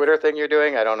like a Twitter thing you're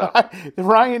doing? I don't know.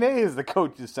 Ryan A. is the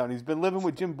coach's son. He's been living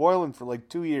with Jim Boylan for like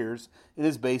 2 years in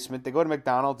his basement. They go to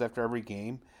McDonald's after every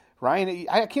game. Ryan,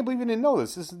 I can't believe you didn't know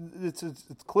this. It's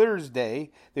clear as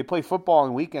day. They play football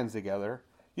on weekends together.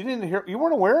 You didn't hear? You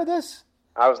weren't aware of this?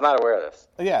 I was not aware of this.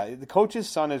 Yeah, the coach's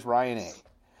son is Ryan A.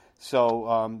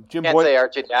 So Jim Can't say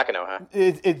Archie Diacono, huh?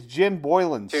 It's Jim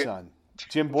Boylan's son.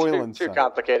 Jim Boylan's too son.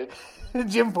 complicated.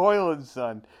 Jim Boylan's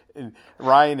son. And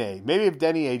Ryan A. Maybe if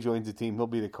Denny A. joins the team, he'll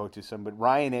be the coach's son. But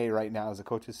Ryan A. right now is the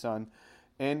coach's son.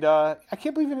 And I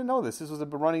can't believe you didn't know this. This was a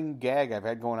running gag I've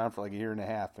had going on for like a year and a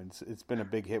half, and it's been a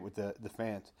big hit with the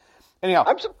fans. Anyhow,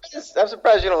 I'm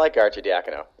surprised you don't like Archie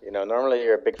Diacono. Normally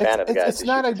you're a big fan of the guy. It's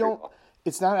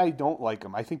not I don't like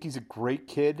him. I think he's a great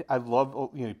kid. I love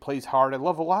he plays hard. I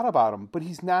love a lot about him, but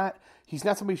he's not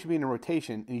somebody who should be in a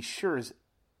rotation, and he sure as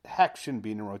heck shouldn't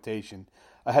be in a rotation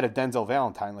ahead of Denzel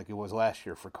Valentine like he was last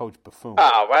year for Coach Buffoon.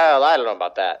 Oh, well, I don't know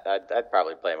about that. I'd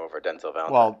probably play him over Denzel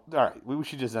Valentine. Well, all right. We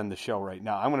should just end the show right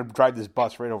now. I'm going to drive this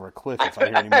bus right over a cliff if I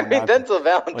hear any more nonsense. Denzel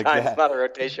Valentine's not a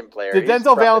rotation player.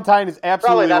 Denzel Valentine is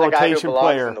absolutely a rotation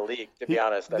player. In the league, to be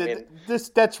honest.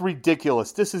 That's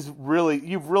ridiculous. This is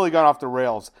you've really gone off the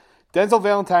rails. Denzel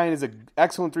Valentine is an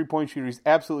excellent three-point shooter. He's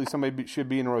absolutely somebody who should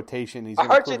be in a rotation.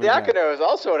 Archie Diacono is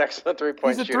also an excellent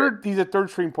three-point shooter. He's a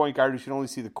third-string point guard who should only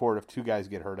see the court if two guys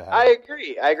get hurt ahead. I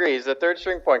agree. He's a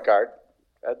third-string point guard.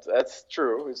 That's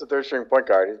true. He's a third-string point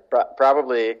guard. He's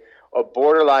probably a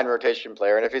borderline rotation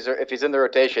player. And if he's in the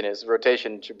rotation, his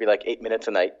rotation should be like 8 minutes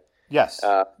a night. Yes.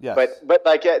 Yes. But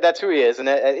that's who he is, and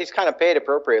he's kind of paid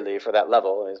appropriately for that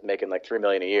level. He's making like $3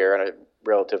 million a year on a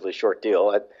relatively short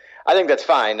deal. I think that's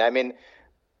fine. I mean,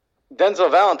 Denzel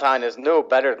Valentine is no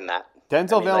better than that.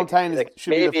 Valentine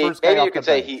should be the first guy. Maybe you could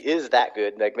say he is that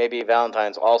good. Like maybe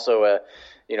Valentine's also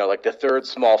like the third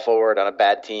small forward on a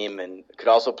bad team and could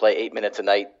also play 8 minutes a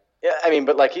night. Yeah, I mean,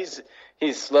 but like he's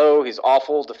slow. He's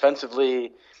awful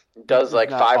defensively. Does like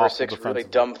 5 or 6 really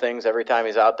dumb things every time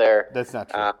he's out there. That's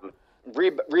not true.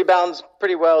 Rebounds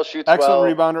pretty well. Shoots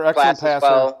excellent well. Rebounder. Excellent passer.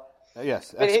 Well.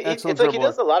 Yes, it's like he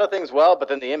does a lot of things well, but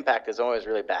then the impact is always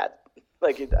really bad.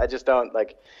 Like I just don't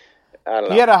like. I don't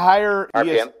know. He had a higher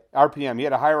RPM. He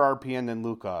had a higher RPM than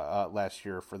Luka last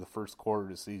year for the first quarter of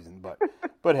the season.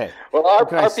 But hey, well,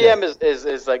 RPM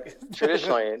is like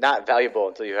traditionally not valuable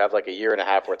until you have like a year and a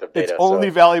half worth of data. It's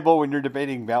only valuable when you're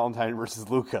debating Valentine versus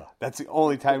Luka. That's the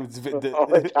only time it's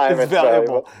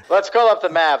valuable. Let's call up the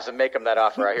Mavs and make them that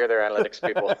offer. I hear they're analytics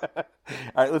people. All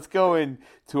right, let's go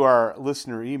into our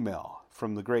listener email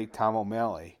from the great Tom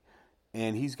O'Malley.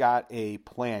 And he's got a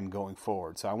plan going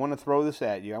forward. So I want to throw this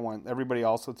at you. I want everybody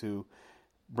also to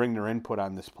bring their input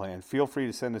on this plan. Feel free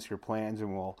to send us your plans,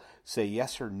 and we'll say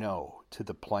yes or no to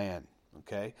the plan.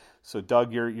 Okay? So,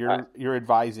 Doug, you're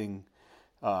advising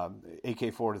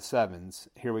AK-47s.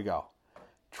 Here we go.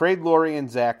 Trade Laurie and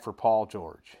Zach for Paul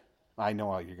George. I know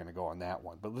how you're going to go on that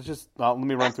one, but let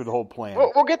me run through the whole plan.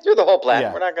 We'll get through the whole plan.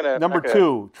 Yeah. We're not going to. Number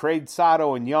 2, trade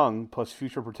Sato and Young plus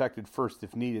future protected first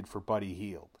if needed for Buddy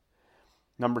Hield.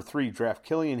 Number 3, draft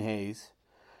Killian Hayes.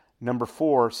 Number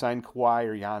 4, sign Kawhi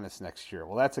or Giannis next year.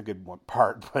 Well, that's a good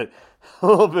part, but a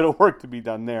little bit of work to be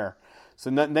done there. So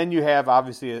then you have,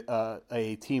 obviously,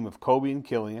 a team of Kobe and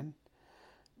Killian,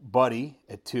 Buddy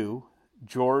at 2,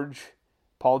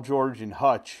 Paul George and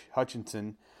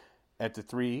Hutchinson at the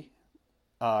 3,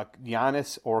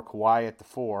 Giannis or Kawhi at the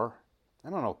 4. I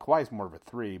don't know, Kawhi's more of a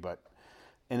 3, but...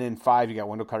 And then 5, you got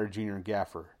Wendell Carter Jr. and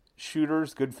Gaffer.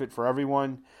 Shooters, good fit for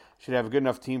everyone. Should have a good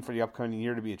enough team for the upcoming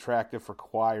year to be attractive for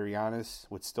Kawhi or Giannis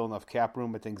with still enough cap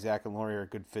room. I think Zach and Laurie are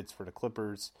good fits for the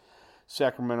Clippers.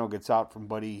 Sacramento gets out from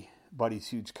Buddy's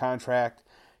huge contract.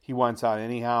 He wants out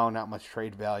anyhow, not much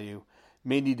trade value.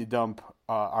 May need to dump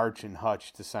Arch and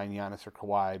Hutch to sign Giannis or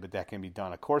Kawhi, but that can be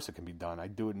done. Of course it can be done.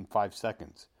 I'd do it in 5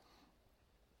 seconds.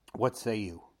 What say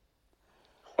you?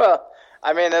 Well,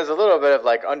 I mean, there's a little bit of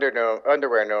like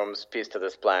underwear gnomes piece to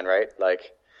this plan, right?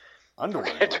 Like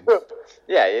underwear.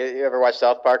 Yeah, you ever watch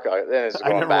South Park? Then it's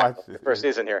going back the first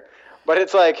season here, but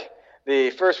it's like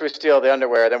the first we steal the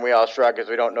underwear, then we all shrug because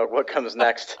we don't know what comes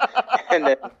next,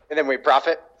 and then we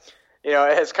profit.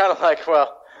 It's kind of like,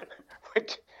 well,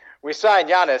 we sign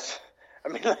Giannis. I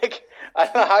mean, like, I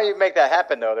don't know how you make that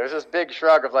happen, though. There's this big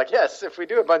shrug of like, yes, if we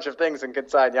do a bunch of things and can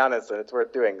sign Giannis, then it's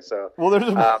worth doing. So, well,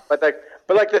 there's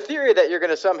but the theory that you're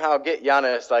going to somehow get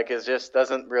Giannis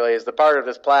is the part of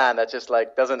this plan that just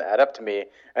like doesn't add up to me,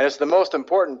 and it's the most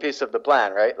important piece of the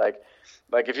plan, right? Like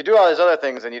if you do all these other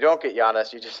things and you don't get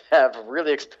Giannis, you just have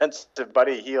really expensive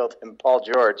Buddy Hield and Paul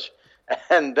George,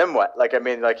 and then what? Like, I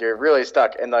mean, like you're really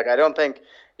stuck, and like I don't think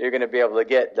you're going to be able to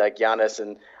get like Giannis,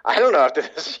 and I don't know after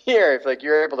this year if like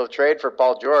you're able to trade for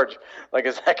Paul George, like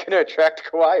is that going to attract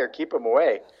Kawhi or keep him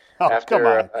away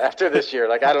after this year?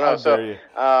 Like I don't know. So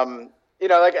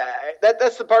like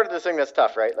that's the part of this thing that's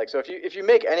tough, right? Like, so if you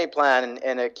make any plan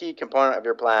and a key component of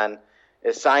your plan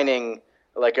is signing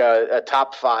like a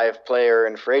top 5 player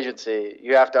in free agency,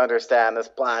 you have to understand this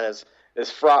plan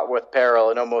is fraught with peril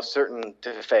and almost certain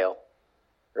to fail,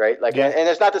 right? Like, Yeah. and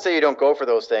it's not to say you don't go for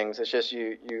those things. It's just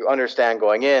you understand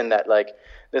going in that like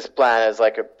this plan is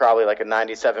like probably like a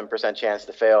 97% chance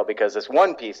to fail because this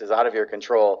one piece is out of your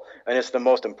control and it's the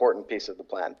most important piece of the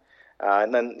plan.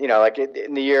 And then, like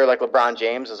in the year like LeBron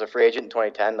James was a free agent in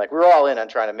 2010, like we were all in on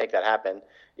trying to make that happen.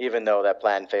 Even though that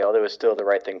plan failed, it was still the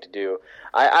right thing to do.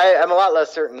 I'm a lot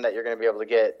less certain that you're going to be able to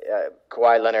get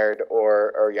Kawhi Leonard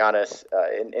or Giannis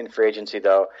in free agency,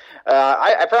 though.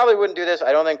 I probably wouldn't do this.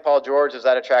 I don't think Paul George is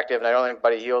that attractive, and I don't think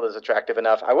Buddy Hield is attractive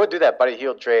enough. I would do that Buddy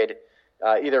Hield trade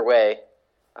either way.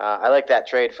 I like that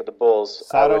trade for the Bulls.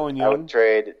 Sato and Young? I would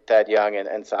trade Thad Young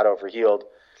and Sato for Hield.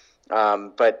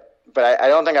 But I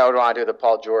don't think I would want to do the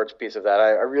Paul George piece of that. I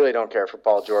really don't care for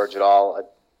Paul George at all.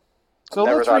 So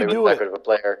never let's thought he was redo that it. good of a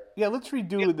player. Yeah, let's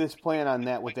redo this plan on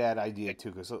that with that idea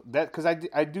too, because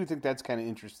I do think that's kind of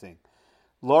interesting.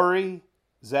 Laurie,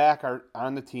 Zach are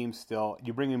on the team still.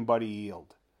 You bring in Buddy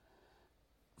Hield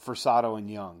for Sato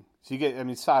and Young. So you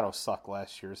get, Sato sucked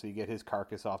last year, so you get his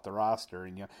carcass off the roster.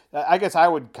 And I guess I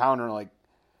would counter like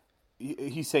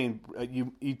he's saying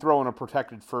you throw in a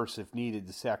protected first if needed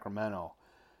to Sacramento.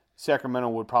 Sacramento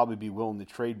would probably be willing to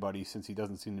trade Buddy since he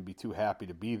doesn't seem to be too happy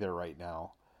to be there right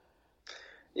now.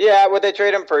 Yeah, would they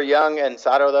trade him for Young and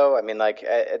Sato, though? I mean, like,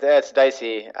 that's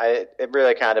dicey. It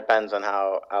really kind of depends on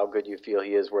how good you feel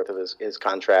he is worth of his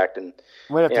contract. And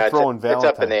Might have to throw in Valentine.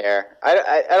 It's up in the air.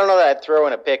 I don't know that I'd throw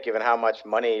in a pick given how much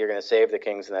money you're going to save the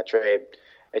Kings in that trade.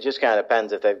 It just kind of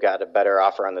depends if they've got a better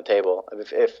offer on the table.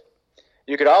 If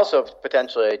you could also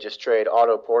potentially just trade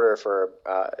Otto Porter for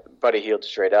Buddy Hield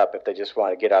straight up if they just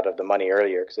want to get out of the money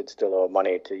earlier because they'd still owe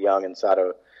money to Young and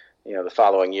Sato the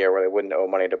following year where they wouldn't owe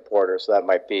money to Porter, so that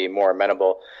might be more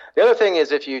amenable. The other thing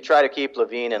is if you try to keep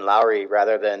Levine and Lowry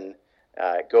rather than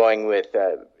going with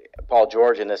Paul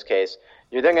George in this case,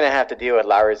 you're then going to have to deal with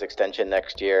Lowry's extension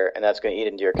next year, and that's going to eat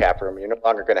into your cap room. You're no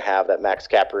longer going to have that max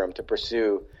cap room to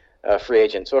pursue a free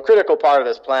agent. So a critical part of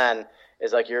this plan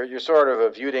is like you're sort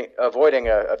of avoiding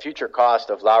a future cost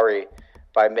of Lowry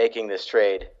by making this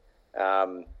trade.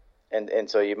 And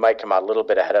so you might come out a little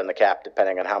bit ahead on the cap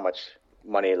depending on how much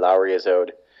money Lowry is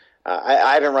owed.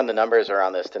 I haven't run the numbers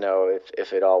around this to know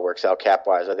if it all works out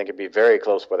cap-wise. I think it'd be very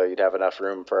close whether you'd have enough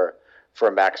room for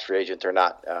a max free agent or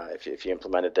not if you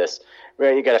implemented this.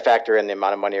 Well, you got to factor in the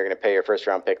amount of money you're going to pay your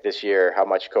first-round pick this year, how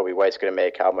much Kobe White's going to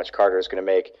make, how much Carter's going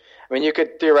to make. I mean, you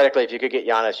could theoretically, if you could get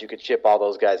Giannis, you could ship all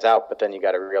those guys out, but then you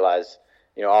got to realize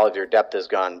all of your depth is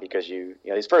gone because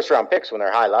these first-round picks, when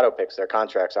they're high lotto picks, their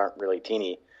contracts aren't really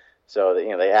teeny. So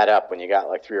they add up when you got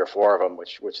like 3 or 4 of them,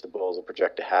 which the Bulls will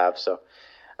project to have. So,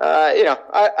 I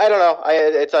don't know.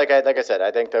 It's like I said,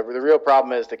 I think the real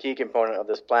problem is the key component of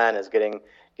this plan is getting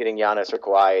Giannis or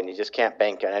Kawhi, and you just can't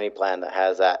bank on any plan that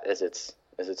has that as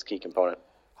its key component.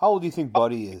 How old do you think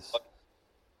Buddy is?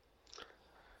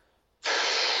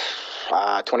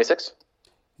 26.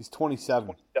 He's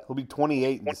 27. He'll be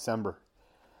 28 in December.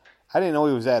 I didn't know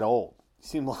he was that old.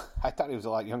 I thought he was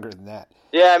a lot younger than that.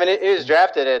 Yeah, I mean, he was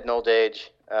drafted at an old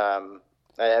age. So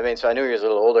I knew he was a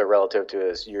little older relative to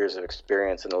his years of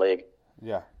experience in the league.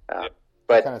 Yeah. But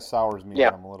that kind of sours me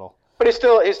on him a little. But he's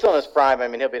still in his prime. I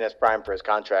mean, he'll be in his prime for his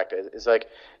contract. It's like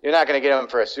you're not going to get him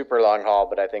for a super long haul,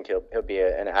 but I think he'll be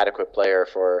an adequate player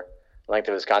for the length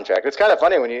of his contract. It's kind of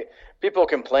funny when people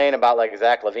complain about like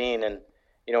Zach LaVine, and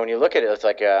when you look at it, it's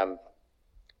like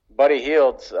Buddy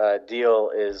Hield's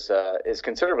deal is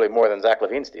considerably more than Zach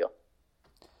LaVine's deal.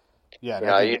 Yeah,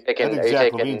 are you taking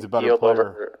LaVine's a better Hield player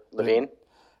over LaVine?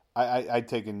 I'd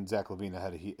taken Zach LaVine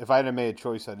ahead of Hield. If I had made a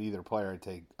choice on either player,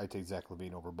 I'd take Zach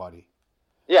LaVine over Buddy.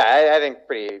 Yeah, I think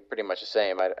pretty much the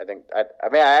same.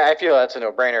 I feel that's a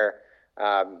no-brainer.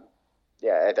 I mean,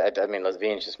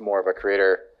 LaVine's just more of a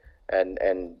creator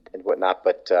and whatnot.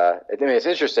 But it's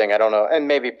interesting. I don't know, and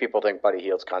maybe people think Buddy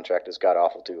Hield's contract is god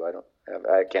awful too.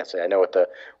 I can't say I know what the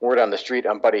word on the street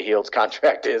on Buddy Hield's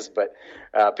contract is, but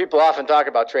people often talk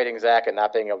about trading Zach and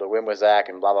not being able to win with Zach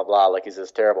and blah blah blah, like he's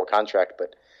this terrible contract.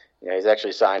 But he's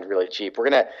actually signed really cheap. We're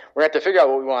gonna have to figure out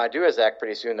what we want to do with Zach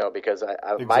pretty soon though, because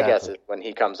my guess is when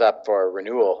he comes up for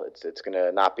renewal, it's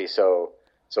gonna not be so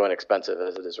inexpensive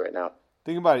as it is right now.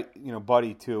 Thing about it,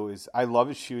 Buddy too is I love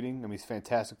his shooting. I mean, he's a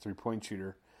fantastic 3-point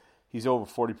shooter. He's over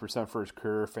 40% for his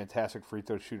career. Fantastic free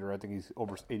throw shooter. I think he's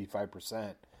over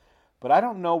 85%. But I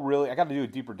don't know really. I got to do a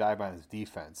deeper dive on his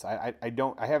defense. I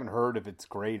haven't heard if it's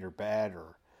great or bad,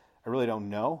 or I really don't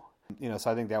know.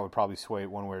 So I think that would probably sway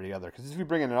it one way or the other. Because if you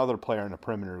bring in another player in the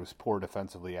perimeter who's poor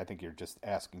defensively, I think you're just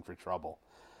asking for trouble.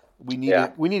 We need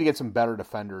to get some better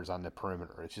defenders on the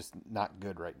perimeter. It's just not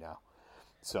good right now.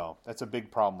 So that's a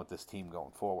big problem with this team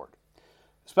going forward,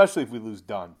 especially if we lose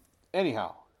Dunn.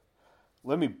 Anyhow,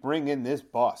 let me bring in this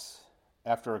bus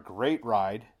after a great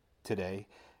ride today.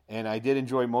 And I did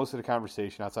enjoy most of the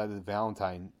conversation outside of the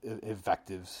Valentine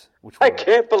invectives. I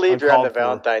can't believe you're on the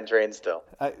Valentine train still.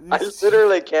 I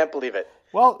literally can't believe it.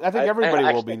 Well, I think everybody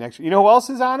will be next year. You know who else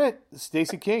is on it?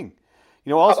 Stacey King.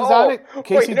 You know who else is on it?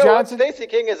 Casey Johnson. Stacey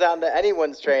King is on the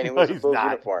anyone's train who was a blue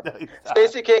uniform. No,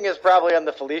 Stacey King is probably on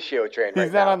the Felicio train right now.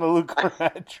 He's not on the Luke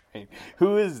Cornett train.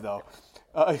 Who is, though?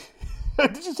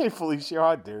 Did you say Felicio?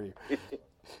 How dare you?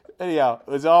 Anyhow, it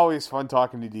was always fun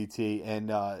talking to DT,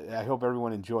 and I hope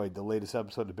everyone enjoyed the latest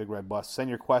episode of Big Red Bus. Send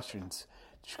your questions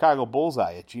to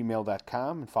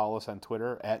ChicagoBullseye@gmail.com and follow us on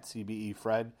Twitter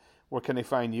 @CBEFred. Where can they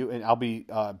find you? And I'll be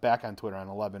back on Twitter on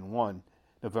 11/1,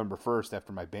 November 1st,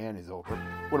 after my ban is over.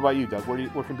 What about you, Doug?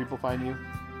 Where can people find you?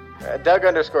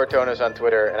 Doug_Tonis on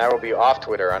Twitter, and I will be off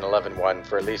Twitter on 11/1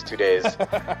 for at least 2 days.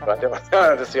 But I don't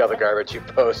have to see all the garbage you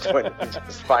post when you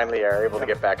just finally are able to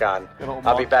get back on.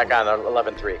 I'll be back on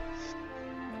 11/3.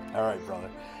 All right, brother.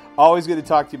 Always good to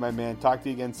talk to you, my man. Talk to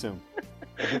you again soon.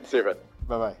 See you, bud.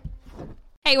 Bye-bye.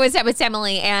 Hey, what's up? It's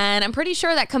Emily, and I'm pretty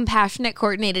sure that compassionate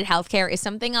coordinated healthcare is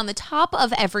something on the top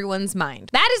of everyone's mind.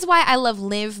 That is why I love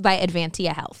Live by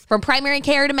Advantia Health. From primary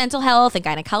care to mental health and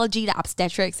gynecology to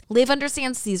obstetrics, Live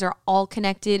understands these are all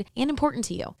connected and important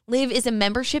to you. Live is a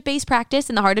membership-based practice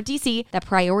in the heart of DC that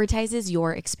prioritizes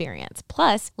your experience.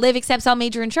 Plus, Live accepts all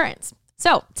major insurance.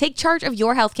 So, take charge of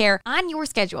your healthcare on your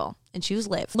schedule and choose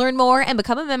Live. Learn more and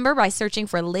become a member by searching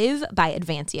for Live by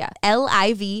Advantia.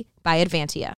 LIV by Advantia.